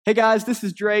Hey guys, this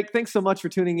is Drake. Thanks so much for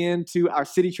tuning in to our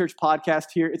City Church podcast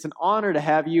here. It's an honor to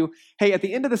have you. Hey, at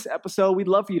the end of this episode, we'd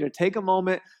love for you to take a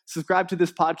moment, subscribe to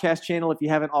this podcast channel if you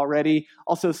haven't already.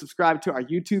 Also, subscribe to our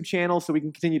YouTube channel so we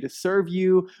can continue to serve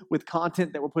you with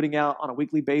content that we're putting out on a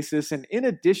weekly basis. And in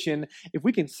addition, if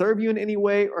we can serve you in any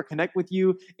way or connect with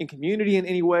you in community in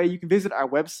any way, you can visit our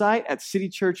website at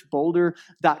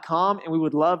citychurchboulder.com, and we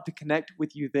would love to connect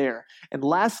with you there. And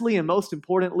lastly, and most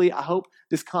importantly, I hope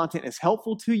this content is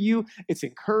helpful to you. It's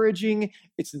encouraging,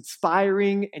 it's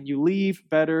inspiring, and you leave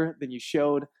better than you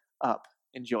showed up.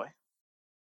 Enjoy.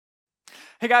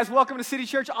 Hey guys, welcome to City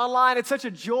Church Online. It's such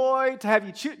a joy to have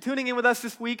you tuning in with us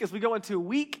this week as we go into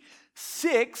week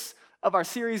 6 of our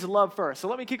series Love First. So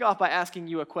let me kick off by asking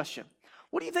you a question.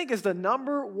 What do you think is the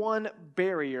number one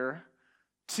barrier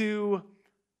to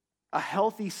a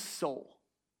healthy soul?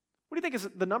 What do you think is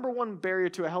the number one barrier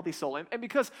to a healthy soul? And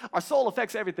because our soul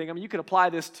affects everything, I mean, you could apply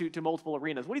this to multiple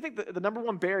arenas. What do you think the number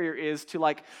one barrier is to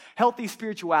like healthy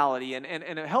spirituality and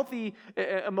a healthy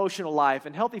emotional life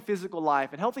and healthy physical life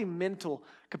and healthy mental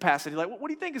capacity? Like, what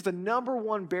do you think is the number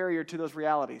one barrier to those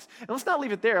realities? And let's not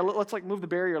leave it there. Let's like move the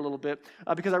barrier a little bit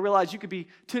because I realize you could be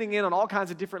tuning in on all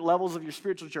kinds of different levels of your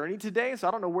spiritual journey today. So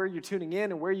I don't know where you're tuning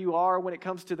in and where you are when it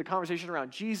comes to the conversation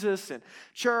around Jesus and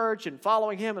church and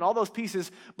following him and all those pieces.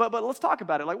 But let's talk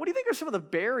about it. Like, what do you think are some of the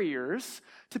barriers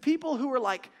to people who are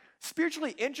like spiritually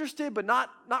interested but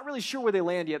not really sure where they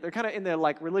land yet? They're kind of in the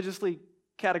like religiously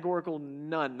categorical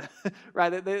none,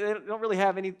 right? They don't really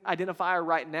have any identifier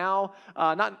right now.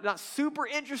 Not super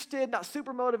interested, not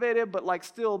super motivated, but like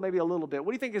still maybe a little bit.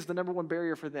 What do you think is the number one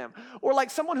barrier for them? Or like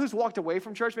someone who's walked away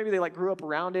from church, maybe they like grew up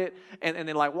around it and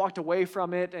they like walked away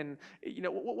from it. And you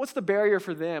know, what's the barrier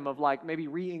for them of like maybe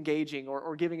re-engaging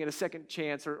or giving it a second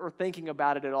chance or thinking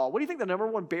about it at all? What do you think the number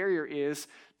one barrier is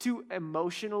to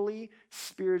emotionally,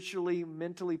 spiritually,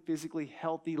 mentally, physically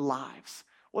healthy lives?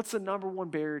 What's the number one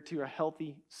barrier to a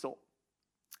healthy soul?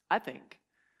 I think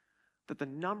that the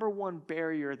number one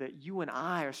barrier that you and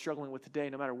I are struggling with today,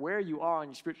 no matter where you are on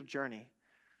your spiritual journey,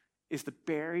 is the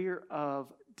barrier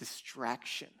of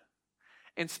distraction.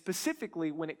 And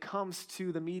specifically when it comes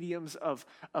to the mediums of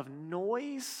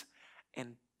noise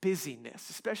and busyness,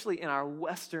 especially in our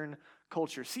Western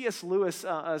culture. C.S. Lewis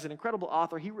is an incredible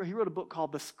author. He wrote a book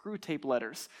called The Screwtape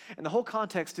Letters. And the whole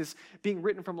context is being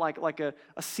written from like a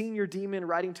senior demon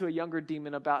writing to a younger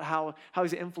demon about how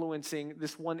he's influencing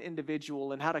this one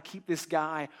individual and how to keep this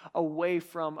guy away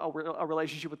from a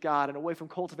relationship with God and away from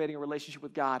cultivating a relationship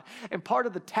with God. And part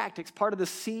of the tactics, part of the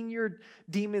senior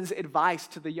demon's advice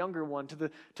to the younger one, to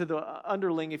the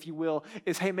underling, if you will,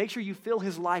 is, hey, make sure you fill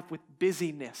his life with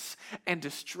busyness and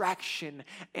distraction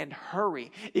and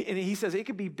hurry. And he says it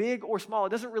could be big or small. It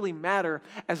doesn't really matter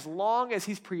as long as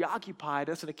he's preoccupied.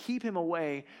 That's going to keep him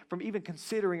away from even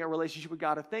considering a relationship with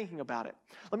God or thinking about it.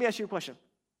 Let me ask you a question.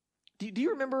 Do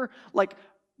you remember like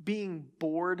being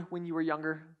bored when you were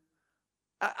younger?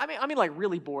 I mean, like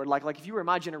really bored. Like if you were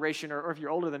my generation, or if you're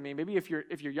older than me, maybe if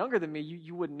you're younger than me,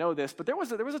 you wouldn't know this. But there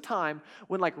was a time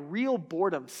when like real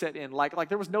boredom set in. Like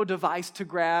there was no device to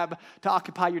grab to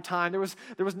occupy your time. There was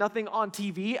nothing on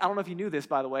TV. I don't know if you knew this,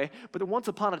 by the way, but once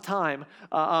upon a time,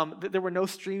 there were no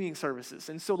streaming services.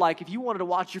 And so like if you wanted to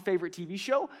watch your favorite TV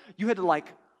show, you had to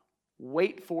like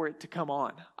wait for it to come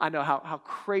on. I know how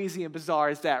crazy and bizarre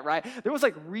is that, right? There was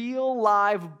like real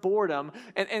live boredom.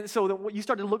 And so you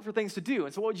started to look for things to do.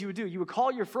 And so what you would do? You would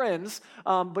call your friends,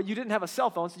 but you didn't have a cell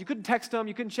phone, so you couldn't text them,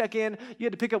 you couldn't check in. You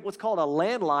had to pick up what's called a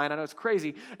landline. I know it's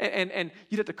crazy. And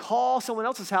you'd have to call someone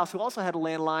else's house who also had a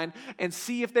landline and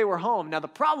see if they were home. Now the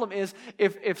problem is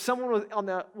if someone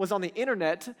was on the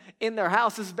internet in their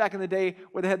house, this is back in the day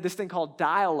where they had this thing called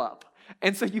dial-up.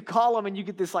 And so you call them and you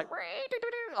get this like,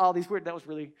 all these weird, that was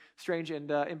really strange and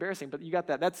embarrassing, but you got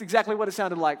that. That's exactly what it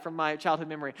sounded like from my childhood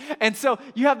memory. And so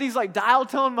you have these like dial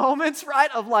tone moments, right,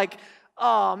 of like,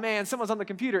 oh man, someone's on the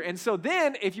computer. And so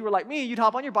then if you were like me, you'd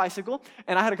hop on your bicycle,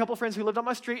 and I had a couple friends who lived on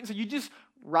my street, and so you just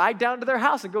ride down to their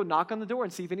house and go knock on the door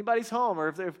and see if anybody's home,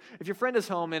 or if your friend is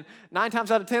home, and 9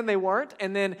 times out of 10 they weren't.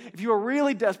 And then if you were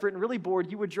really desperate and really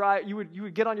bored, you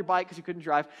would get on your bike because you couldn't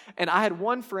drive. And I had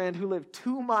one friend who lived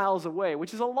 2 miles away,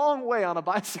 which is a long way on a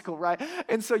bicycle, right?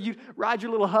 And so you'd ride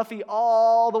your little Huffy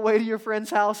all the way to your friend's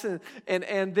house,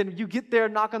 and then you get there,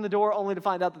 knock on the door, only to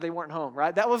find out that they weren't home,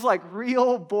 right? That was like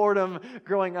real boredom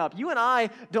growing up. You and I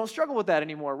don't struggle with that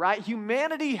anymore, right?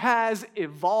 Humanity has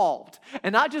evolved,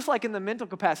 and not just like in the mental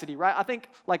capacity, right? I think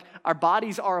like our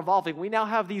bodies are evolving. We now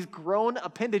have these grown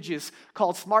appendages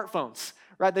called smartphones,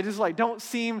 right? They just like don't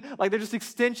seem like they're just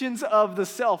extensions of the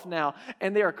self now,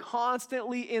 and they are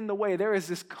constantly in the way. There is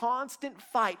this constant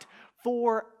fight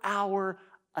for our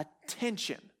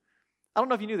attention. I don't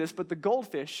know if you knew this, but the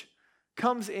goldfish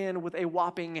comes in with a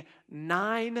whopping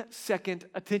 9-second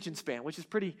attention span, which is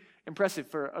pretty impressive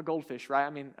for a goldfish, right? I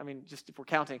mean, just if we're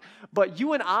counting. But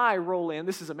you and I roll in,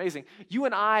 this is amazing, you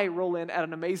and I roll in at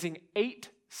an amazing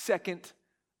 8-second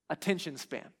attention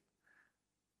span.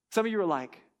 Some of you are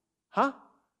like, huh?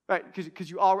 Right,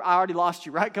 because I already lost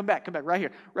you, right? Come back, right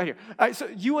here. All right, so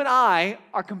you and I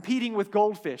are competing with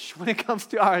goldfish when it comes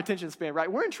to our attention span,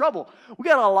 right? We're in trouble. We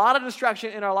got a lot of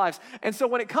distraction in our lives. And so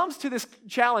when it comes to this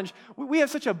challenge, we have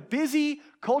such a busy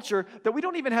culture that we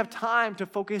don't even have time to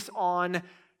focus on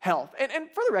health. And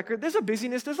for the record, there's a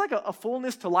busyness, there's like a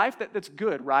fullness to life that's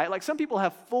good, right? Like some people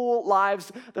have full lives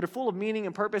that are full of meaning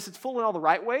and purpose. It's full in all the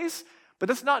right ways, but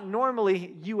that's not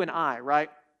normally you and I, right?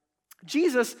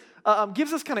 Jesus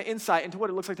gives us kind of insight into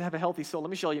what it looks like to have a healthy soul. Let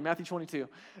me show you, Matthew 22.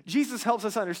 Jesus helps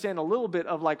us understand a little bit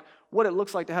of like what it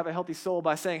looks like to have a healthy soul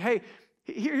by saying, hey,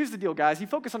 here's the deal, guys. You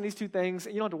focus on these two things,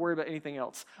 and you don't have to worry about anything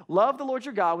else. Love the Lord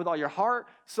your God with all your heart,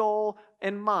 soul,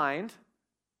 and mind,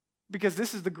 because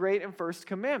this is the great and first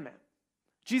commandment.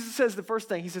 Jesus says the first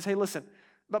thing, he says, hey, listen,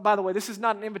 but by the way, this is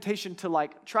not an invitation to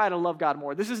like try to love God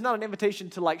more. This is not an invitation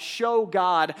to like show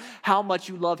God how much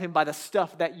you love him by the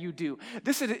stuff that you do.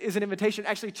 This is an invitation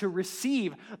actually to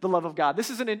receive the love of God. This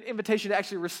is an invitation to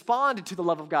actually respond to the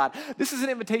love of God. This is an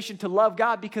invitation to love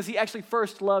God because he actually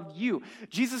first loved you.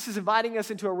 Jesus is inviting us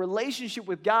into a relationship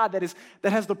with God that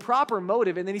has the proper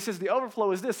motive. And then he says the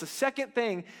overflow is this. The second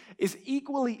thing is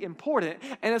equally important,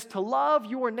 and it's to love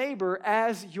your neighbor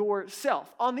as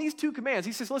yourself. On these two commands,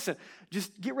 he says, listen,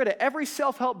 just get rid of every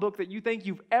self-help book that you think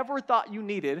you've ever thought you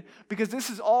needed, because this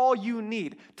is all you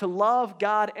need to love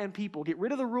God and people. Get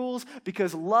rid of the rules,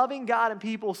 because loving God and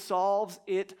people solves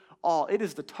it all. It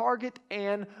is the target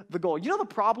and the goal. You know the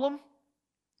problem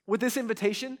with this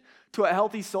invitation to a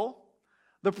healthy soul?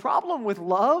 The problem with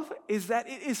love is that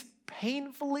it is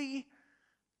painfully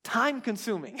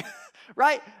time-consuming,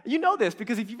 right? You know this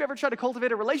because if you've ever tried to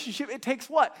cultivate a relationship, it takes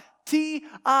what?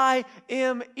 Time.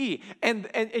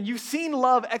 And you've seen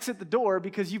love exit the door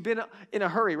because you've been in a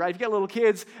hurry, right? If you got little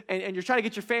kids and you're trying to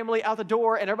get your family out the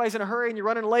door and everybody's in a hurry and you're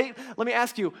running late, let me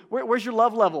ask you, where's your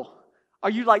love level? Are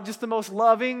you like just the most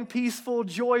loving, peaceful,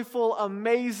 joyful,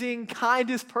 amazing,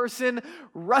 kindest person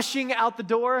rushing out the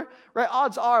door, right?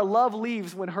 Odds are love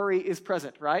leaves when hurry is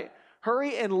present, right?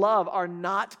 Hurry and love are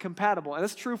not compatible. And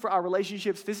that's true for our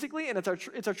relationships physically, and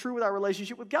it's true with our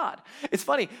relationship with God. It's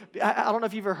funny, I don't know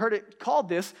if you've ever heard it called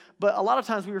this, but a lot of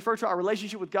times we refer to our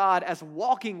relationship with God as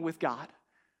walking with God,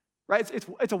 right?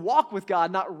 It's a walk with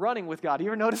God, not running with God. You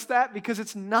ever notice that? Because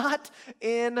it's not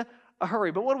in a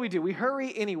hurry. But what do? We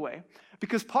hurry anyway.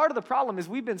 Because part of the problem is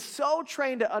we've been so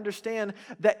trained to understand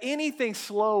that anything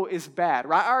slow is bad,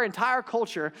 right? Our entire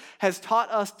culture has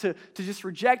taught us to just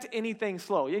reject anything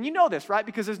slow. And you know this, right?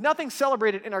 Because there's nothing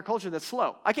celebrated in our culture that's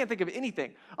slow. I can't think of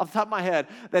anything off the top of my head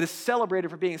that is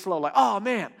celebrated for being slow. Like, oh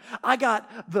man, I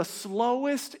got the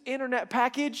slowest internet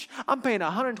package. I'm paying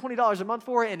 $120 a month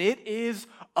for it, and it is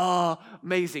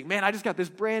amazing. Man, I just got this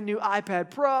brand new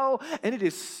iPad Pro, and it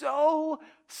is so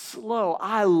slow.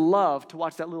 I love to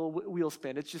watch that little wheel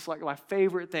spin. It's just like my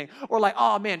favorite thing. Or like,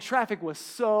 oh man, traffic was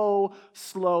so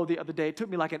slow the other day. It took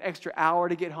me like an extra hour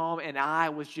to get home, and I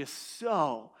was just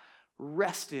so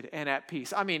rested and at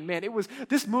peace. I mean, man,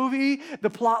 this movie, the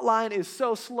plot line is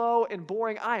so slow and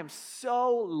boring. I am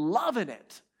so loving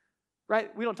it,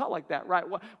 right? We don't talk like that, right?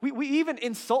 We even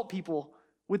insult people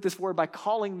with this word by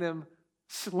calling them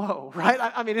slow, right?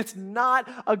 I mean, it's not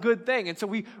a good thing. And so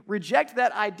we reject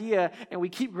that idea and we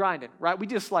keep grinding, right? We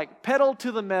just like pedal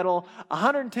to the metal,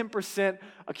 110%,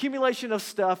 accumulation of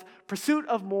stuff, pursuit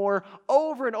of more,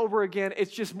 over and over again.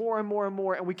 It's just more and more and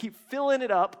more. And we keep filling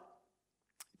it up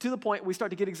to the point we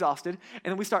start to get exhausted,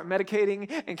 and then we start medicating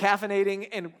and caffeinating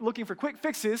and looking for quick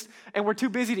fixes, and we're too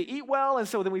busy to eat well, and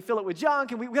so then we fill it with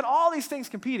junk, and we got all these things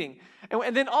competing.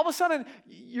 And then all of a sudden,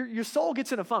 your soul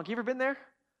gets in a funk. You ever been there?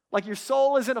 Like your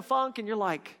soul is in a funk and you're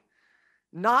like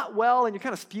not well and you're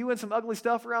kind of spewing some ugly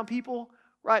stuff around people,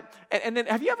 right? And then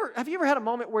have you ever had a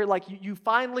moment where like you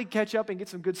finally catch up and get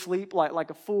some good sleep, like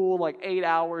a full like 8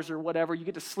 hours or whatever, you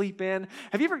get to sleep in?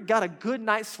 Have you ever got a good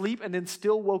night's sleep and then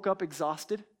still woke up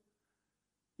exhausted?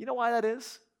 You know why that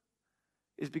is?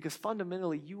 Is because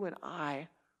fundamentally you and I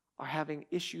are having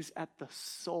issues at the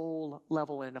soul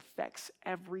level, and it affects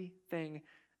everything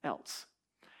else.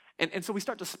 And so we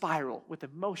start to spiral with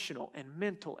emotional and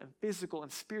mental and physical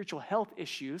and spiritual health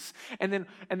issues. And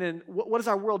then what does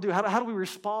our world do? How do we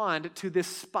respond to this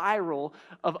spiral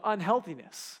of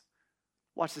unhealthiness?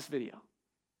 Watch this video.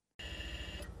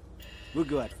 We'll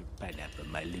go out for pineapple,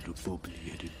 my little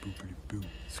bubbly-headed boobly boo.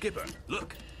 Skipper,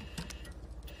 look.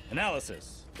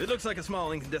 Analysis. It looks like a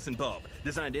small incandescent bulb,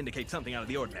 designed to indicate something out of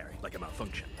the ordinary, like a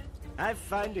malfunction. I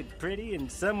find it pretty and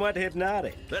somewhat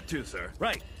hypnotic. That too, sir.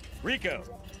 Right. Rico.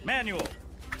 Manual.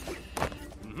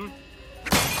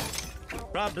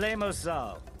 Problemo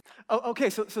solved. Oh, okay,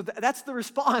 so that's the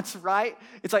response, right?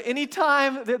 It's like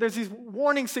anytime there's these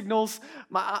warning signals,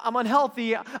 I'm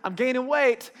unhealthy, I'm gaining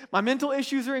weight, my mental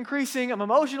issues are increasing, I'm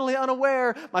emotionally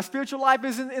unaware, my spiritual life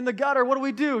is in the gutter,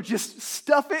 what do? Just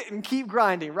stuff it and keep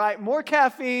grinding, right? More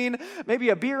caffeine, maybe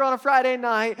a beer on a Friday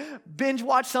night, binge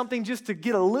watch something just to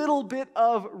get a little bit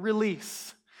of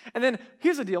release. And then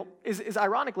here's the deal, is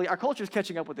ironically, our culture is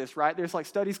catching up with this, right? There's like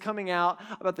studies coming out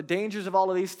about the dangers of all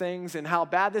of these things and how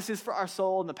bad this is for our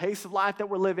soul and the pace of life that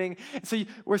we're living. And so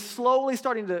we're slowly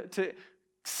starting to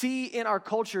see in our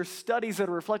culture studies that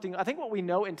are reflecting, I think, what we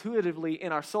know intuitively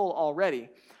in our soul already.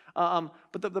 But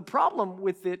the problem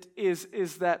with it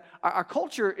is that our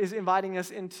culture is inviting us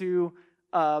into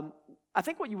I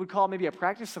think what you would call maybe a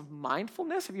practice of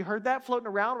mindfulness. Have you heard that floating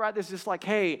around, right? There's just like,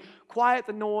 hey, quiet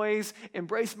the noise,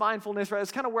 embrace mindfulness, right?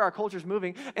 That's kind of where our culture is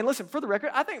moving. And listen, for the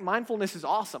record, I think mindfulness is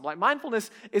awesome. Like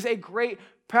mindfulness is a great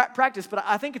practice, but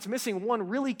I think it's missing one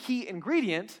really key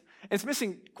ingredient, and it's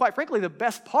missing, quite frankly, the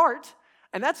best part,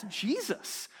 and that's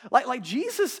Jesus. Like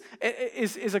Jesus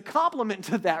is a complement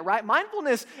to that, right?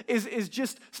 Mindfulness is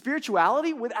just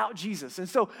spirituality without Jesus. And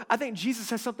so I think Jesus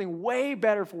has something way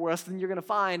better for us than you're going to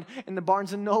find in the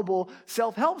Barnes & Noble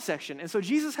self-help section. And so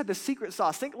Jesus had the secret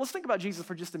sauce. Let's think about Jesus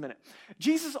for just a minute.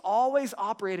 Jesus always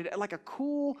operated at like a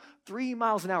cool 3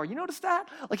 miles an hour. You notice that?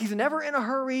 Like he's never in a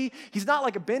hurry. He's not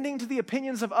like bending to the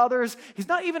opinions of others. He's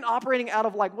not even operating out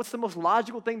of like what's the most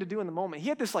logical thing to do in the moment. He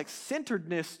had this like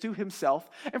centeredness to himself.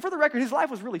 And for the record, his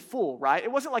life was really full, right?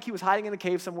 It wasn't like he was hiding in a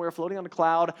cave somewhere, floating on a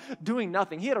cloud, doing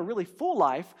nothing. He had a really full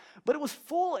life, but it was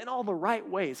full in all the right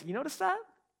ways. Have you noticed that?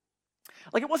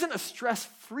 Like it wasn't a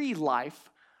stress-free life,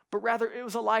 but rather it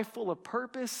was a life full of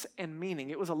purpose and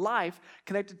meaning. It was a life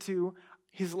connected to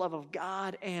his love of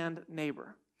God and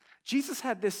neighbor. Jesus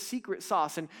had this secret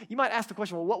sauce, and you might ask the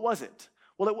question, well, what was it?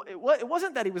 Well, it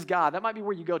wasn't that he was God. That might be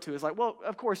where you go to. It's like, well,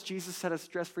 of course, Jesus had a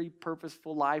stress-free,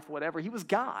 purposeful life, whatever. He was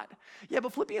God. Yeah,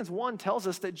 but Philippians 1 tells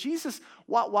us that Jesus,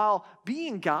 while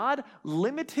being God,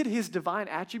 limited his divine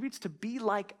attributes to be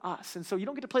like us. And so you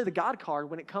don't get to play the God card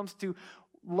when it comes to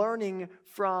learning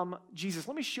from Jesus.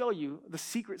 Let me show you the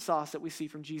secret sauce that we see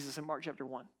from Jesus in Mark chapter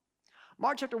 1.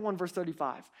 Mark chapter 1, verse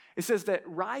 35, it says that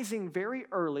rising very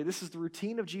early, this is the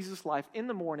routine of Jesus' life, in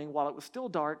the morning while it was still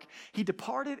dark, he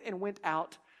departed and went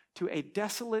out to a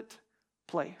desolate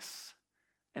place.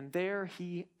 And there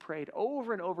he prayed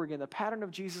over and over again. The pattern of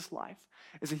Jesus' life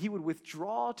is that he would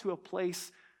withdraw to a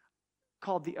place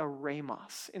called the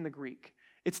eremos in the Greek.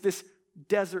 It's this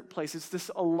desert place. It's this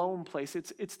alone place.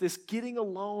 It's this getting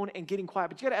alone and getting quiet.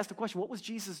 But you got to ask the question, what was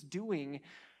Jesus doing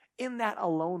in that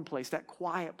alone place, that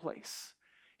quiet place?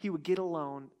 He would get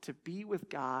alone to be with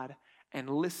God and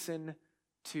listen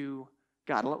to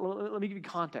God. Let me give you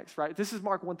context, right? This is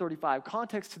Mark 1:35.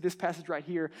 Context to this passage right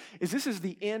here is this is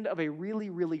the end of a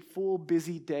really, really full,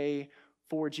 busy day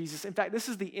for Jesus. In fact, this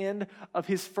is the end of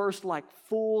his first like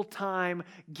full-time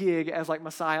gig as like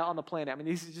Messiah on the planet. I mean,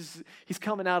 he's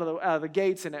coming out of the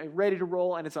gates and ready to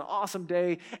roll, and it's an awesome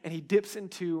day, and he dips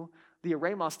into the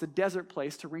eremos, the desert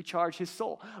place, to recharge his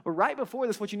soul. But right before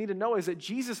this, what you need to know is that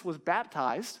Jesus was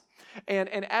baptized, and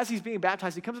as he's being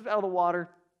baptized, he comes up out of the water,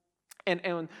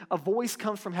 and a voice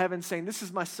comes from heaven saying, "This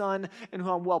is my son in whom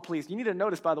I'm well pleased." You need to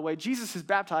notice, by the way, Jesus is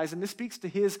baptized, and this speaks to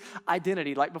his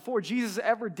identity. Like before Jesus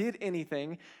ever did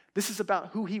anything, this is about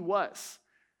who he was.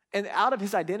 And out of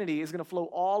his identity is going to flow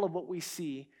all of what we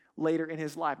see later in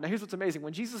his life. Now, here's what's amazing.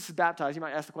 When Jesus is baptized, you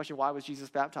might ask the question, why was Jesus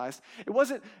baptized? It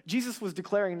wasn't, Jesus was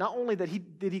declaring not only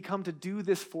that did he come to do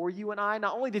this for you and I,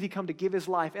 not only did he come to give his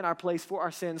life in our place for our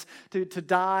sins, to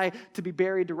die, to be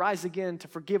buried, to rise again, to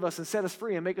forgive us and set us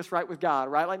free and make us right with God,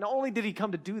 right? Like not only did he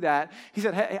come to do that, he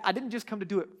said, hey, I didn't just come to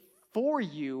do it for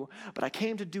you, but I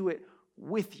came to do it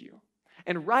with you.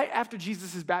 And right after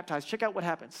Jesus is baptized, check out what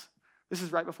happens. This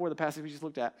is right before the passage we just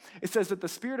looked at. It says that the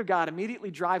Spirit of God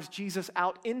immediately drives Jesus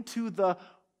out into the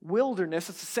wilderness.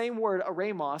 It's the same word,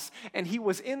 eremos. And he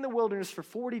was in the wilderness for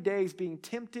 40 days being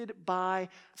tempted by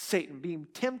Satan, being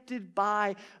tempted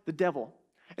by the devil.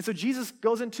 And so Jesus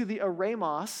goes into the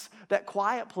eremos, that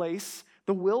quiet place,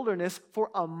 the wilderness,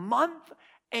 for a month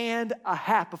and a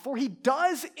half before he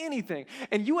does anything.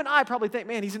 And you and I probably think,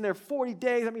 man, he's in there 40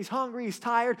 days. I mean, he's hungry, he's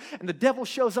tired, and the devil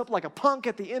shows up like a punk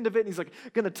at the end of it, and he's like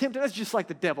going to tempt us. That's just like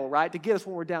the devil, right? To get us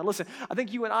when we're down. Listen, I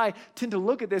think you and I tend to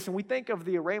look at this, and we think of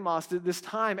the eremos, this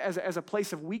time, as a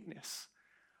place of weakness.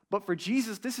 But for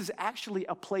Jesus, this is actually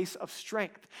a place of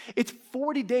strength. It's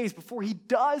 40 days before he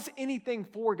does anything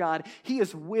for God. He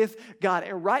is with God.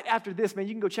 And right after this, man,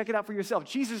 you can go check it out for yourself.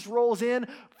 Jesus rolls in,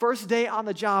 first day on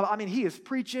the job. I mean, he is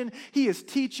preaching, he is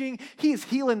teaching, he is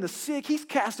healing the sick, he's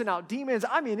casting out demons.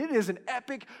 I mean, it is an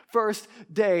epic first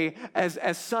day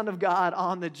as Son of God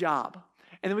on the job.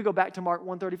 And then we go back to Mark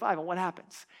 1:35, and what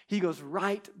happens? He goes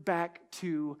right back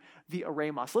to the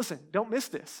eremos. Listen, don't miss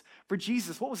this. For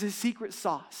Jesus, what was his secret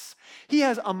sauce? He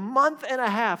has a month and a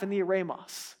half in the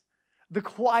eremos, the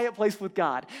quiet place with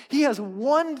God. He has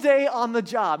one day on the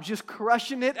job, just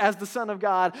crushing it as the Son of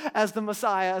God, as the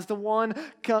Messiah, as the one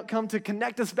come to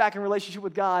connect us back in relationship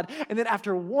with God. And then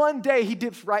after one day, he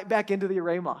dips right back into the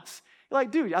eremos. You're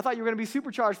like, dude, I thought you were going to be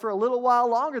supercharged for a little while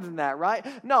longer than that, right?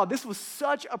 No, this was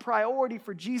such a priority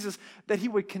for Jesus that he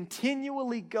would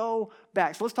continually go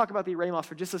back. So let's talk about the eremos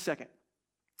for just a second.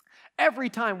 Every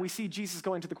time we see Jesus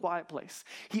going to the quiet place,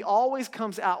 he always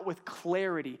comes out with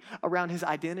clarity around his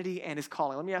identity and his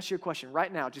calling. Let me ask you a question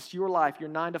right now, just your life, your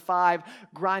 9 to 5,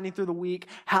 grinding through the week.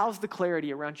 How's the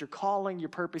clarity around your calling, your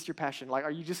purpose, your passion? Like,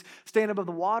 are you just staying above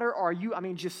the water, or are you,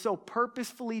 just so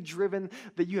purposefully driven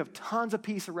that you have tons of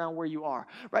peace around where you are,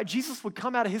 right? Jesus would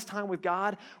come out of his time with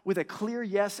God with a clear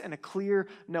yes and a clear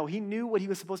no. He knew what he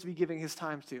was supposed to be giving his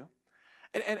time to.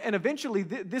 And eventually,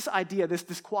 this idea,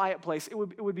 this quiet place, it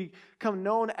would become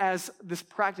known as this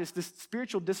practice, this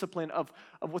spiritual discipline of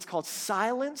what's called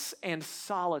silence and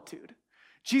solitude.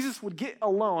 Jesus would get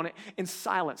alone in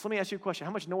silence. Let me ask you a question.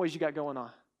 How much noise you got going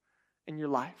on in your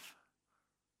life?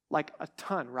 Like a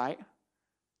ton, right?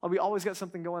 We always got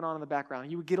something going on in the background.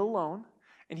 He would get alone,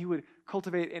 and he would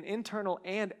cultivate an internal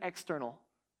and external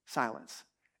silence.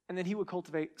 And then he would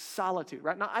cultivate solitude,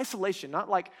 right? Not isolation, not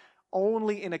like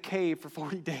only in a cave for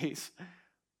 40 days,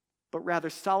 but rather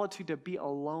solitude to be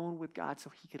alone with God so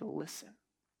he could listen.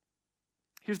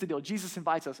 Here's the deal. Jesus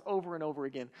invites us over and over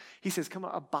again. He says, come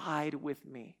abide with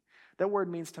me. That word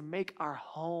means to make our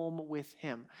home with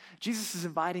him. Jesus is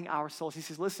inviting our souls. He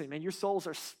says, listen, man, your souls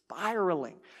are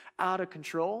spiraling out of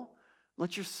control.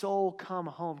 Let your soul come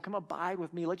home. Come abide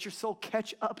with me. Let your soul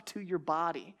catch up to your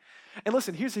body. And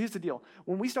listen, here's the deal.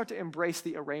 When we start to embrace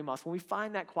the eremos, when we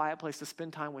find that quiet place to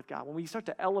spend time with God, when we start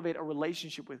to elevate a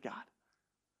relationship with God,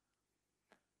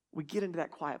 we get into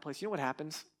that quiet place. You know what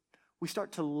happens? We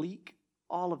start to leak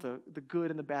all of the good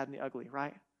and the bad and the ugly,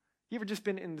 right? You ever just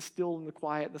been in the still and the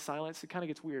quiet, the silence? It kind of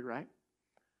gets weird, right?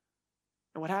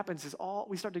 And what happens is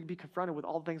we start to be confronted with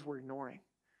all the things we're ignoring.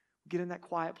 Get in that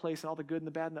quiet place and all the good and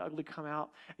the bad and the ugly come out.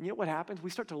 And you know what happens?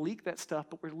 We start to leak that stuff,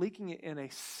 but we're leaking it in a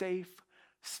safe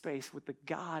space with the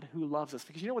God who loves us.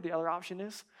 Because you know what the other option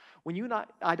is? When you and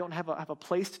I don't have a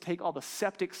place to take all the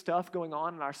septic stuff going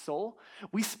on in our soul,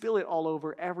 we spill it all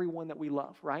over everyone that we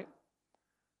love, right?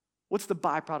 What's the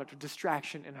byproduct of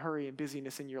distraction and hurry and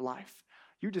busyness in your life?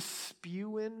 You're just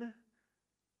spewing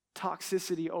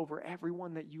toxicity over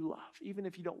everyone that you love, even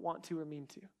if you don't want to or mean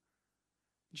to.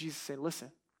 Jesus said,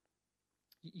 listen,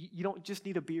 you don't just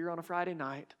need a beer on a Friday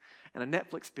night and a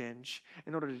Netflix binge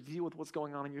in order to deal with what's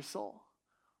going on in your soul.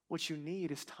 What you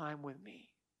need is time with me.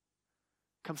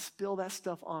 Come spill that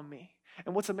stuff on me.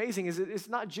 And what's amazing is it's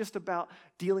not just about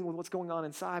dealing with what's going on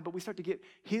inside, but we start to get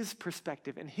his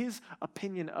perspective and his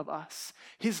opinion of us.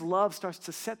 His love starts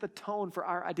to set the tone for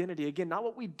our identity. Again, not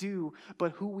what we do,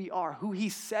 but who we are, who he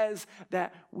says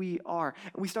that we are.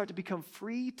 And we start to become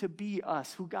free to be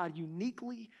us, who God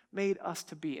uniquely made us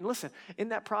to be. And listen, in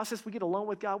that process, we get alone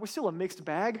with God. We're still a mixed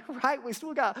bag, right? We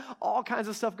still got all kinds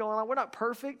of stuff going on. We're not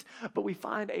perfect, but we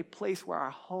find a place where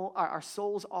our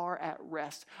souls are at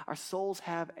rest. Our souls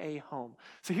have a home.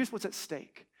 So here's what's at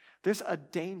stake. There's a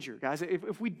danger, guys.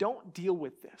 If we don't deal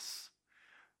with this,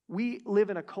 we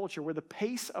live in a culture where the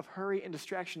pace of hurry and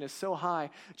distraction is so high.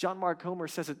 John Mark Comer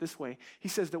says it this way. He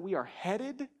says that we are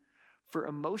headed for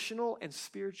emotional and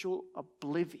spiritual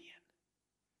oblivion.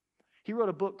 He wrote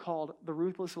a book called The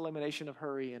Ruthless Elimination of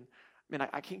Hurry. And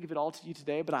I can't give it all to you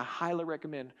today, but I highly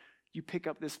recommend you pick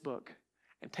up this book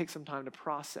and take some time to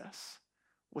process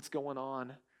what's going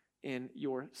on in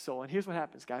your soul. And here's what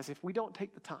happens, guys. If we don't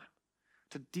take the time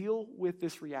to deal with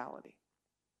this reality,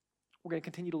 we're going to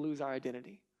continue to lose our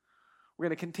identity. We're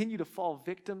going to continue to fall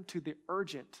victim to the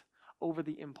urgent over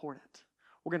the important.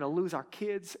 We're going to lose our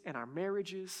kids and our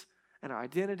marriages and our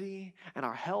identity and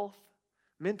our health,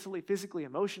 mentally, physically,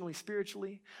 emotionally,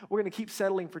 spiritually. We're going to keep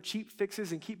settling for cheap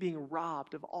fixes and keep being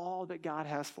robbed of all that God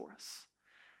has for us.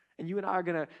 And you and I are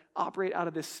going to operate out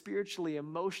of this spiritually,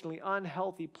 emotionally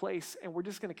unhealthy place, and we're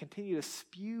just going to continue to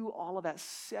spew all of that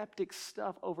septic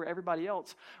stuff over everybody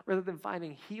else rather than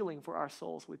finding healing for our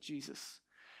souls with Jesus.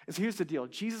 And so here's the deal.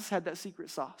 Jesus had that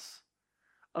secret sauce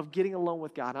of getting alone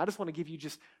with God. And I just want to give you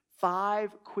just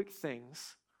 5 quick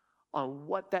things on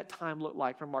what that time looked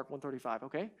like from Mark 1:35,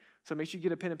 okay? So make sure you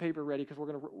get a pen and paper ready because we're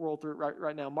going to roll through it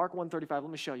right now. Mark 1:35,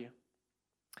 let me show you.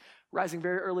 Rising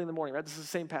very early in the morning, right? This is the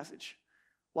same passage.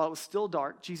 While it was still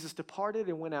dark, Jesus departed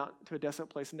and went out to a desolate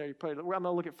place, and there he prayed. I'm going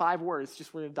to look at 5 words,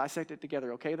 just we're going to dissect it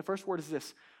together, okay? The first word is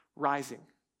this, rising.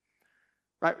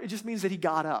 Right? It just means that he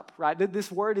got up, right?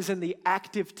 This word is in the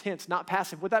active tense, not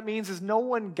passive. What that means is no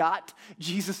one got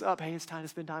Jesus up. Hey, it's time to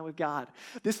spend time with God.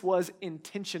 This was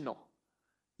intentional.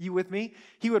 You with me?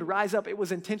 He would rise up. It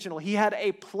was intentional. He had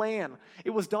a plan.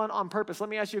 It was done on purpose. Let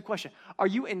me ask you a question. Are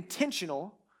you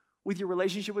intentional with your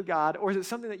relationship with God, or is it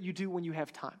something that you do when you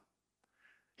have time?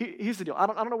 Here's the deal. I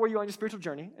don't know where you are on your spiritual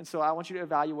journey, and so I want you to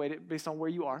evaluate it based on where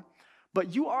you are.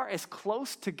 But you are as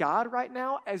close to God right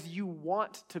now as you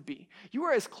want to be. You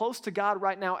are as close to God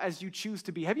right now as you choose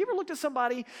to be. Have you ever looked at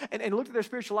somebody and looked at their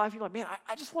spiritual life, and you're like, man,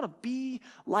 I just want to be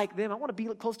like them. I want to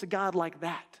be close to God like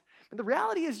that. And the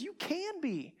reality is you can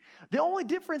be. The only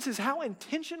difference is how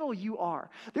intentional you are.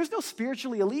 There's no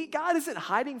spiritually elite. God isn't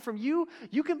hiding from you.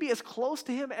 You can be as close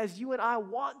to him as you and I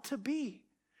want to be.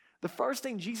 The first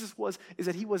thing Jesus was is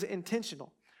that he was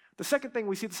intentional. The second thing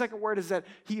we see, the second word is that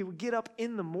he would get up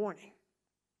in the morning.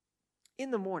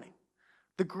 In the morning.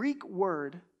 The Greek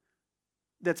word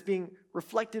that's being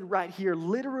reflected right here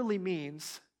literally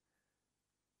means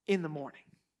in the morning.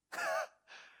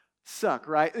 Suck,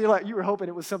 right? You were hoping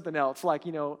it was something else, like,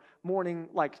 morning,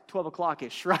 like 12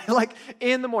 o'clock-ish, right? Like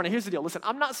in the morning. Here's the deal. Listen,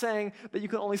 I'm not saying that you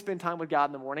can only spend time with God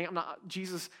in the morning.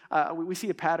 We see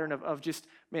a pattern of just,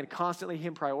 constantly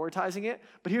him prioritizing it.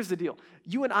 But here's the deal.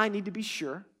 You and I need to be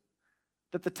sure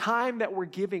that the time that we're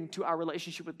giving to our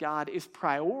relationship with God is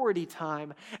priority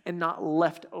time and not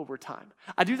leftover time.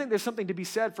 I do think there's something to be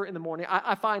said for in the morning.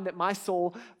 I find that my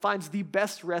soul finds the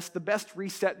best rest, the best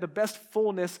reset, the best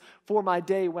fullness for my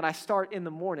day when I start in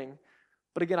the morning.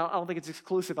 But again, I don't think it's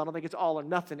exclusive. I don't think it's all or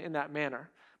nothing in that manner.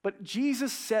 But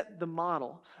Jesus set the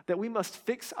model that we must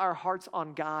fix our hearts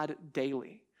on God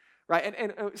daily. Right?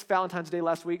 And it's Valentine's Day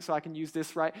last week, so I can use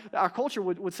this, right? Our culture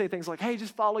would say things like, hey,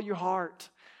 just follow your heart.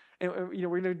 And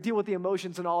we're going to deal with the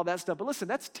emotions and all of that stuff. But listen,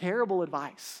 that's terrible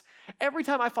advice. Every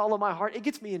time I follow my heart, it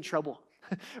gets me in trouble.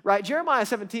 Right? Jeremiah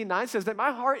 17:9 says that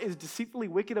my heart is deceitfully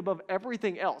wicked above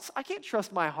everything else. I can't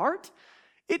trust my heart.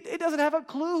 It doesn't have a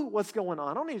clue what's going on.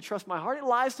 I don't need to trust my heart. It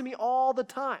lies to me all the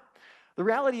time. The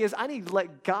reality is I need to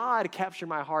let God capture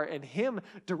my heart and him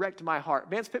direct my heart.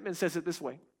 Vance Pittman says it this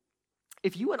way.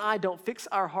 If you and I don't fix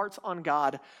our hearts on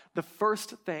God the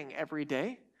first thing every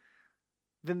day,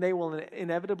 then they will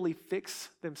inevitably fix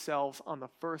themselves on the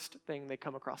first thing they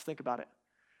come across. Think about it.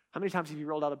 How many times have you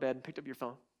rolled out of bed and picked up your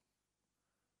phone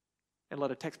and let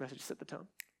a text message set the tone,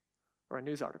 or a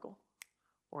news article,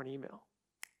 or an email?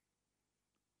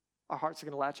 Our hearts are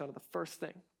going to latch onto the first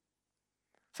thing.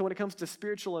 So when it comes to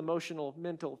spiritual, emotional,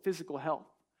 mental, physical health,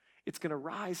 it's going to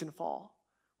rise and fall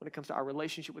when it comes to our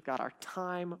relationship with God, our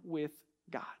time with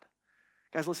God.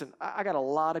 Guys, listen, I got a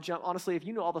lot of junk. Honestly, if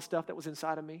you knew all the stuff that was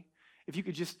inside of me, if you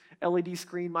could just LED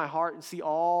screen my heart and see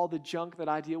all the junk that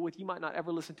I deal with, you might not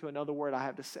ever listen to another word I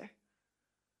have to say.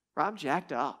 Right? I'm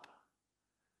jacked up.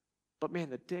 But man,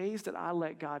 the days that I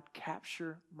let God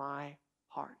capture my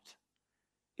heart,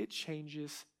 it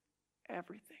changes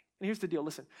everything. And here's the deal.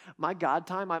 Listen, my God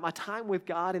time, my time with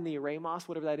God in the eremos,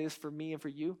 whatever that is for me and for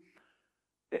you,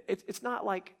 it's not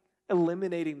like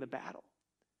eliminating the battle.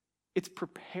 It's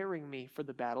preparing me for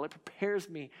the battle. It prepares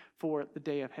me for the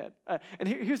day ahead. And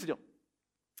here's the deal.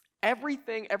 Every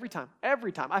time,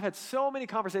 I've had so many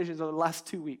conversations over the last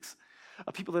 2 weeks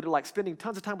of people that are like spending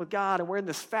tons of time with God, and we're in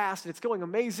this fast, and it's going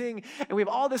amazing, and we have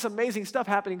all this amazing stuff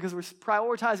happening because we're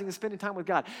prioritizing and spending time with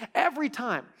God. Every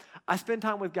time I spend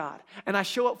time with God and I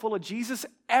show up full of Jesus,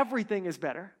 everything is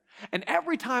better. And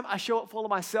every time I show up full of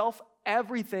myself,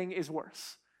 everything is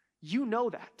worse. You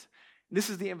know that. This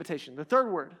is the invitation. The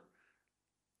third word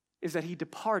is that he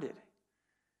departed.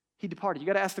 He departed. You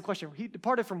got to ask the question, he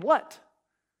departed from what?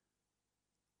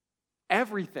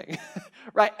 Everything,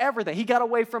 right? Everything. He got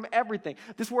away from everything.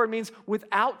 This word means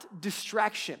without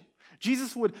distraction.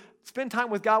 Jesus would spend time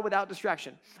with God without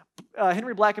distraction.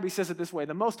 Henry Blackaby says it this way: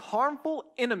 the most harmful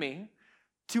enemy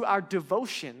to our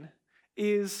devotion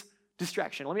is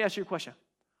distraction. Let me ask you a question.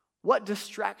 What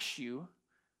distracts you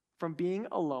from being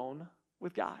alone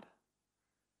with God?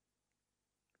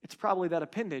 It's probably that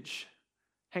appendage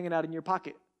hanging out in your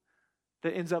pocket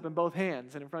that ends up in both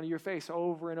hands and in front of your face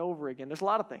over and over again. There's a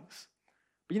lot of things.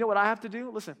 But you know what I have to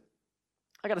do? Listen,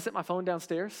 I got to set my phone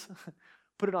downstairs,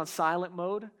 put it on silent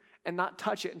mode, and not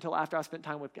touch it until after I spent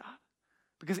time with God.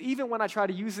 Because even when I try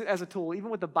to use it as a tool, even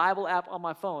with the Bible app on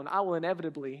my phone, I will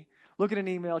inevitably look at an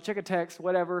email, check a text,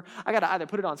 whatever. I got to either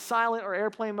put it on silent or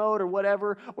airplane mode or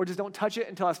whatever, or just don't touch it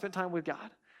until I spend time with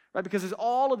God. Right? Because there's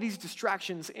all of these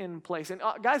distractions in place. And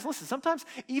guys, listen, sometimes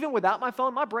even without my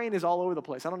phone, my brain is all over the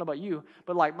place. I don't know about you,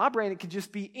 but like my brain, it can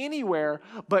just be anywhere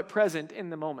but present in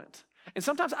the moment. And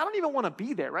sometimes I don't even want to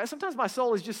be there, right? Sometimes my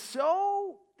soul is just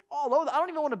so all over. I don't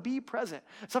even want to be present.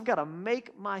 So I've got to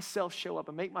make myself show up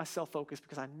and make myself focus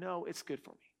because I know it's good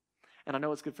for me. And I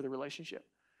know it's good for the relationship.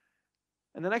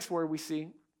 And the next word we see is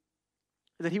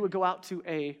that he would go out to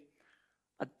a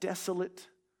desolate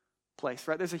place,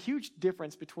 right? There's a huge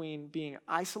difference between being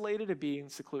isolated and being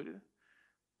secluded.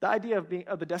 The idea of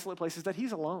the desolate place is that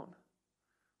he's alone,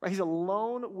 right? He's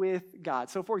alone with God.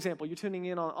 So, for example, you're tuning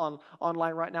in on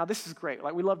online right now. This is great.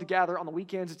 Like, we love to gather on the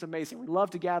weekends. It's amazing. We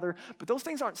love to gather, but those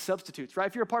things aren't substitutes, right?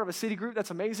 If you're a part of a city group,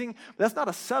 that's amazing, but that's not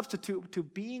a substitute to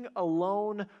being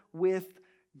alone with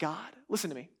God. Listen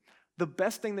to me. The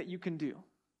best thing that you can do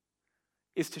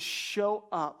is to show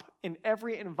up in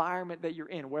every environment that you're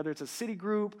in, whether it's a city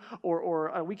group or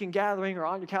a weekend gathering or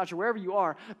on your couch or wherever you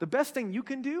are. The best thing you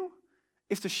can do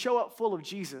is to show up full of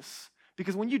Jesus.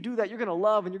 Because when you do that, you're going to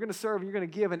love and you're going to serve and you're going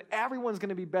to give and everyone's going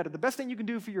to be better. The best thing you can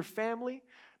do for your family,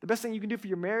 the best thing you can do for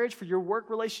your marriage, for your work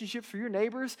relationships, for your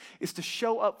neighbors is to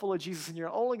show up full of Jesus. And you're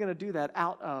only going to do that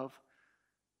out of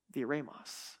the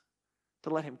eremos, to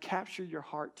let him capture your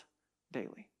heart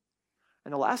daily.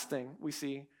 And the last thing we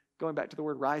see, going back to the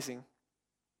word rising,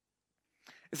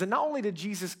 is that not only did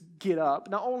Jesus get up,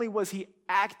 not only was he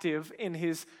active in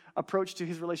his approach to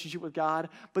his relationship with God,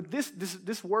 but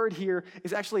this word here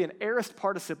is actually an aorist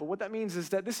participle. What that means is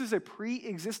that this is a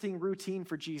pre-existing routine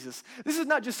for Jesus. This is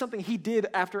not just something he did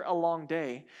after a long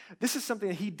day. This is something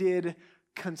that he did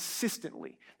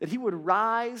consistently, that he would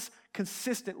rise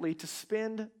consistently to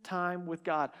spend time with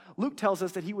God. Luke tells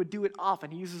us that he would do it often.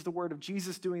 He uses the word of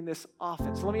Jesus doing this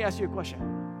often. So let me ask you a question.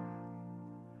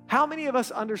 How many of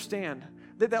us understand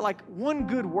that like one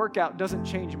good workout doesn't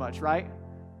change much, right?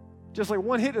 Just like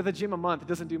one hit of the gym a month, it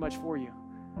doesn't do much for you,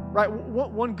 right?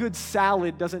 One good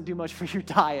salad doesn't do much for your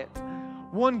diet.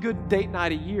 One good date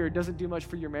night a year doesn't do much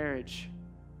for your marriage,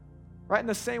 right? In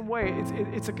the same way,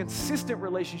 it's a consistent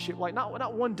relationship, like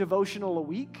not one devotional a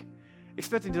week,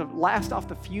 expecting to last off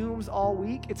the fumes all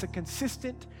week. It's a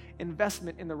consistent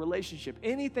investment in the relationship.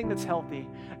 Anything that's healthy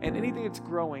and anything that's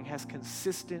growing has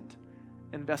consistent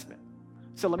investment.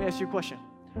 So let me ask you a question.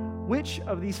 Which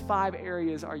of these 5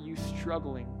 areas are you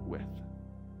struggling with?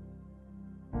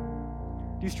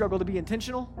 Do you struggle to be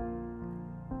intentional?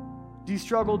 Do you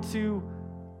struggle to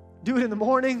do it in the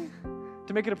morning,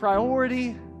 to make it a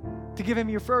priority, to give him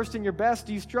your first and your best?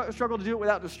 Do you struggle to do it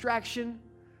without distraction?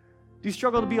 Do you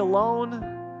struggle to be alone?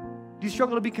 Do you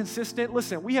struggle to be consistent?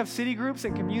 Listen, we have city groups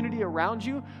and community around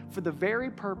you for the very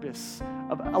purpose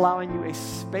of allowing you a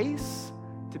space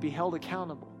to be held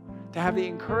accountable, to have the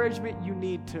encouragement you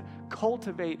need to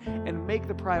cultivate and make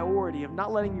the priority of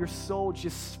not letting your soul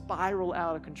just spiral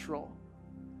out of control.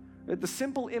 The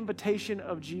simple invitation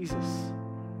of Jesus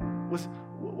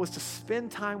was to spend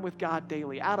time with God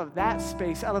daily. Out of that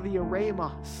space, out of the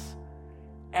eremos,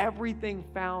 everything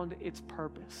found its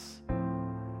purpose.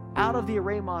 Out of the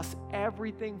eremos,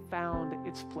 everything found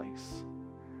its place.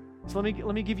 So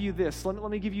let me give you this.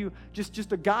 Let me give you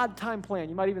just a God time plan.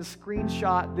 You might even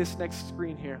screenshot this next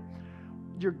screen here.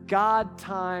 Your God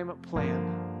time plan.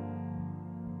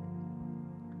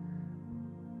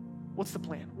 What's the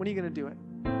plan? When are you going to do it?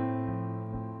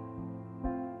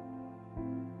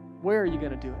 Where are you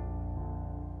going to do it?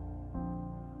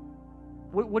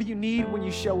 What do you need when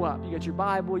you show up? You got your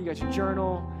Bible, you got your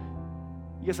journal,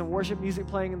 you got some worship music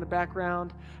playing in the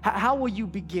background. How will you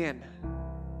begin?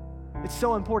 It's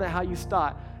so important how you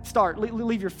start.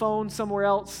 Leave your phone somewhere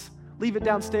else. Leave it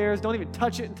downstairs. Don't even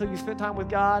touch it until you spend time with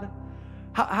God.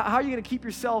 How are you going to keep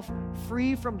yourself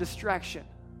free from distraction?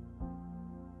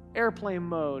 Airplane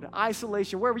mode,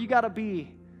 isolation, wherever you got to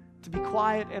be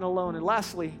quiet and alone. And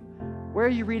lastly, where are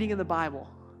you reading in the Bible?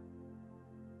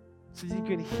 So that you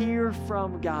can hear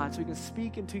from God, so you can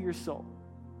speak into your soul.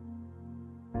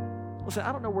 Listen,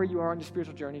 I don't know where you are on your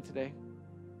spiritual journey today,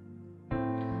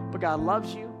 but God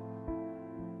loves you.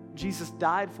 Jesus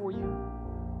died for you.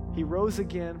 He rose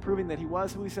again, proving that he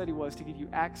was who he said he was, to give you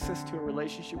access to a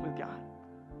relationship with God.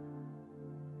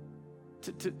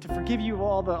 To forgive you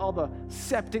of all the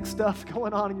septic stuff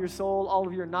going on in your soul, all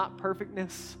of your not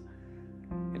perfectness,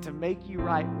 and to make you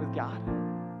right with God.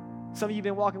 Some of you have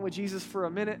been walking with Jesus for a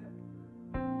minute,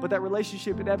 but that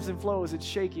relationship, it ebbs and flows, it's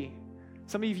shaky.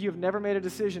 Some of you have never made a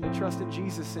decision to trust in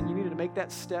Jesus, and you needed to make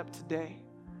that step today.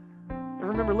 And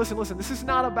remember, listen, this is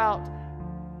not about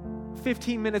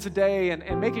 15 minutes a day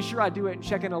and making sure I do it and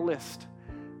checking a list.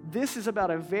 this is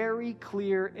about a very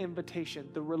clear invitation.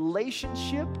 The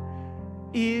relationship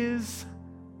is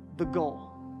the goal.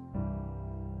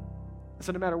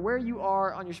 So no matter where you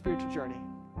are on your spiritual journey,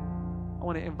 I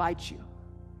want to invite you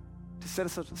to set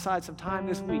aside some time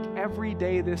this week, every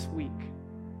day this week,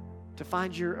 to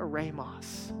find your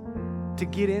eremos, to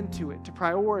get into it, to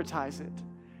prioritize it,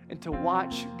 and to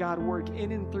watch God work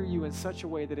in and through you in such a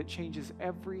way that it changes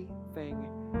everything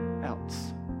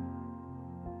else.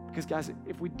 Because guys,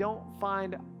 if we don't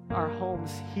find our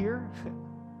homes here,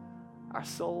 our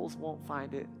souls won't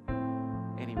find it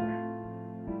anywhere.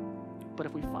 But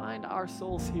if we find our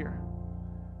souls here,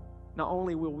 not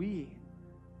only will we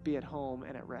be at home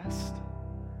and at rest,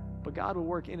 but God will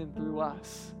work in and through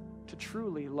us to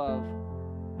truly love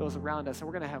those around us. And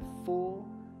we're going to have full,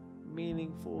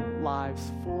 meaningful lives,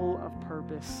 full of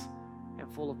purpose and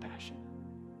full of passion.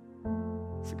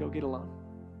 So go get alone.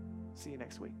 See you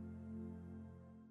next week.